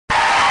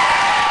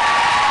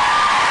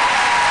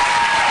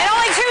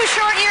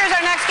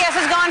Listeners, our next guest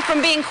has gone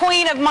from being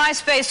queen of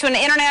MySpace to an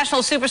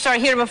international superstar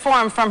here to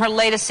perform from her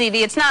latest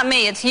CD. It's not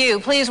me, it's you.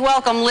 Please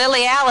welcome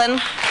Lily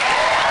Allen.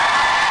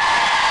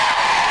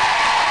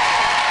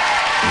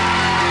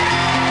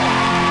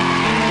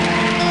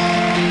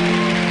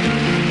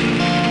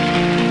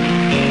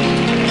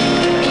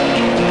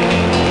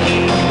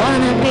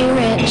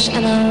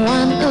 And I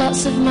want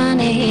lots of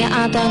money.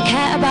 I don't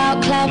care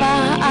about clever,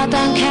 I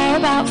don't care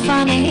about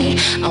funny.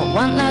 I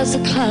want loads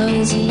of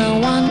clothes and I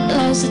want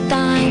loads of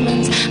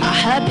diamonds. I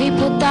heard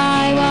people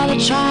die while they're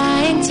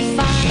trying to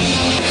find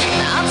them.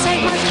 And I'll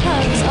take my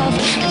clothes off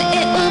and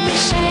it will be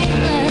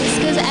shameless,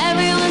 cause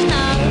everyone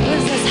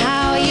knows that's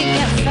how you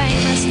get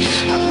famous.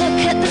 I look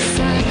at the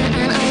sun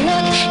and I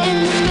look in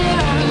the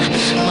mirror.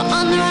 I'm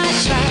on the right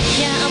track,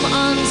 yeah, I'm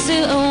on to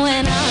a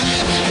winner.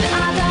 But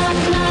I don't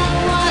know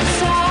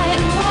what's right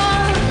and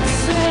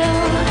what's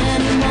real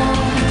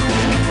anymore.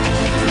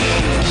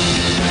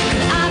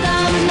 I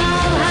don't know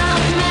how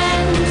I'm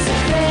meant to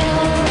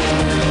feel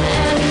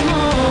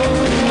anymore.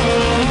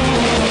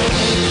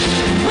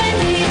 When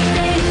do you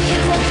think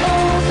it will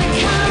all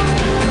become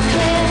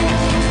clear?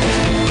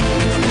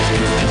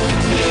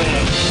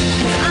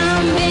 'Cause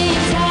I'm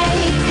being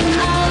taken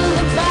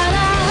over by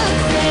the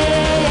fear.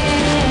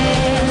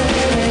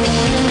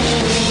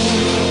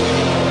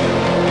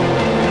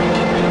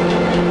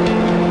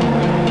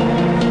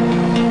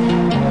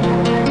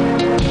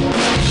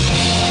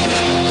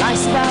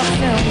 Life's about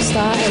film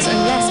stars and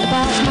less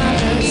about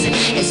mothers.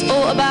 It's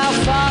all about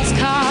fast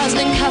cars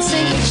and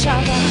cussing each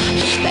other.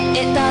 But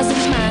it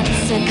doesn't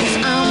matter, cause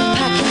I'm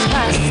packing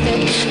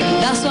plastic. And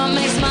that's what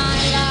makes my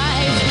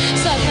life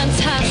so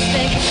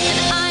fantastic. And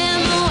I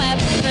am a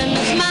weapon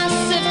of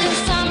massive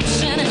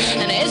consumption.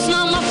 And it's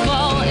not my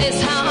fault,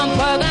 it's how I'm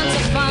programmed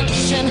to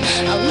function.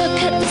 I look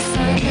at the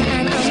sun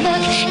and I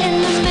look in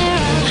the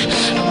mirror.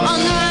 I'm on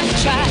the right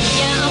track,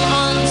 yeah, I'm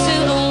on to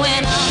a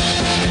winner.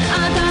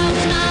 I don't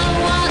know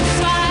what's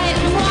right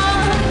and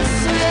what's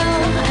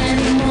real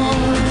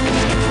anymore.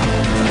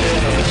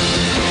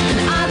 And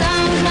I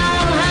don't know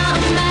how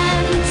I'm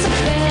meant to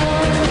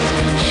feel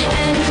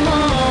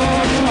anymore.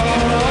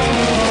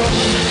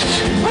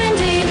 When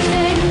do you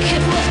think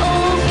it will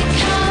all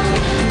become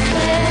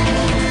clear?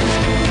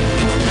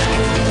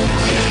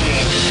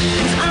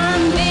 'Cause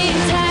I'm being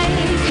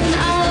taken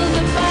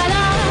over by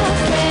the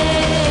fear.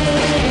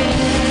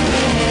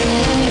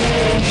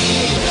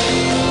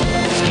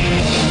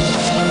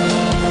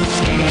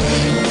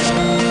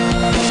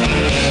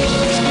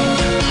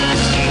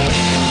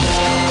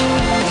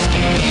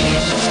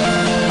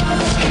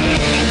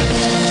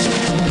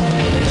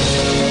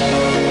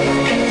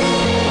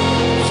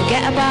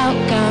 Forget about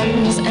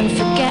guns and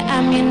forget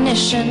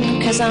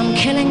ammunition, 'cause I'm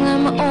killing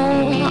them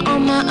all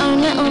on my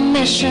own little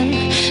mission.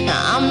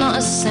 Now I'm not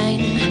a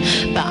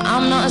saint, but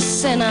I'm not a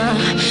sinner,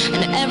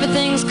 and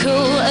everything's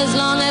cool as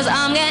long as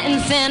I'm getting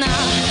thinner.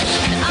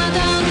 And I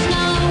don't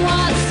know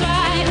what's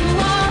right and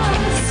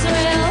what's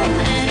real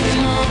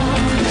anymore.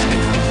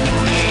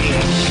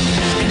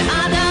 And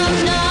I don't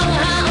know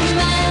how I'm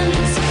meant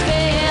to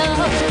feel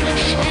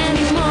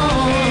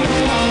anymore.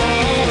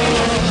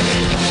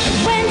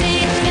 When do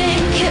you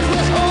think it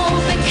will all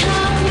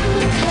become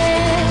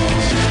clear?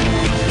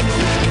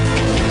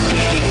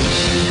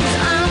 'Cause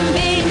I'm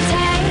being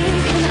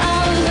taken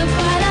over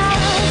by the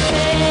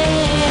fear.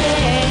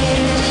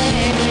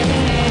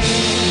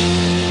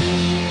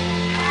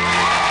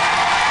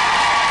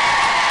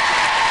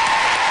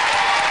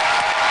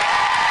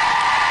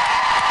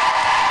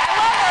 I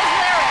love those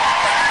lyrics.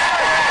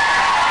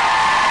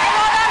 Come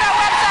on our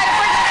website to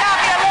purchase a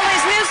copy of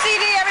Lily's new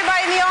CD.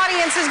 Everybody in the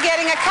audience is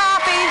getting a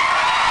copy.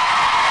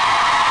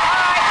 All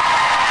right.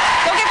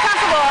 Go get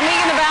comfortable. I'll meet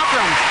you in the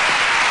bathroom.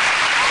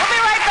 We'll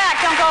be right back.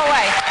 Don't go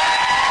away.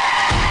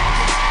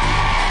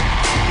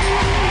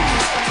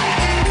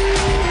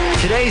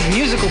 Today's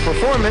musical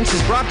performance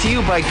is brought to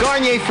you by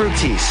Garnier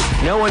Fructis.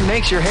 No one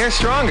makes your hair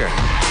stronger.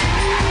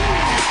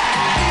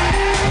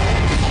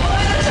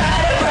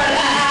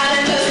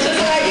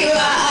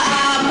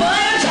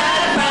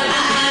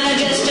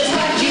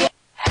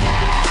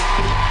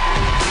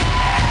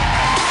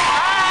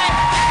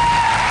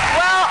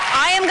 Well,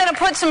 I am going to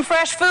put some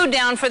fresh food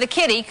down for the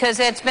kitty because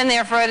it's been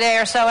there for a day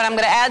or so, and I'm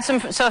going to add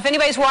some. So if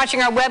anybody's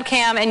watching our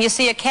webcam and you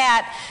see a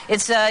cat,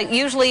 it's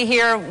usually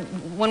here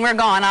when we're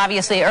gone,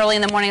 obviously, early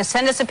in the morning.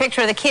 Send us a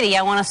picture of the kitty.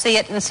 I want to see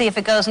it and see if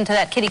it goes into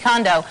that kitty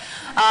condo.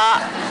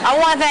 I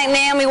want to thank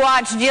Naomi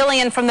Watts,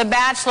 Jillian from The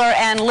Bachelor,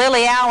 and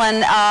Lily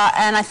Allen.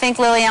 And I think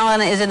Lily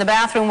Allen is in the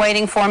bathroom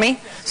waiting for me.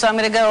 So I'm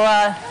going to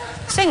go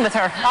sing with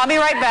her. I'll be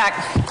right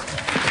back.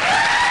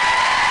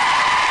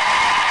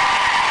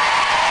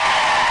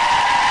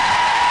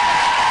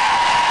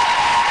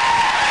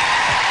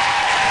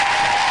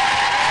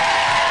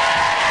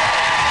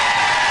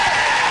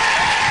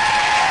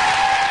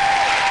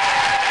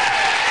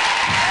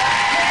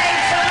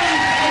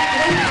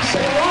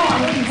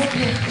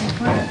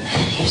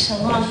 You're so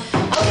long.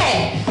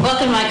 Okay,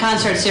 welcome to my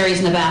concert series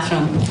in the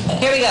bathroom.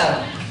 Here we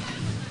go.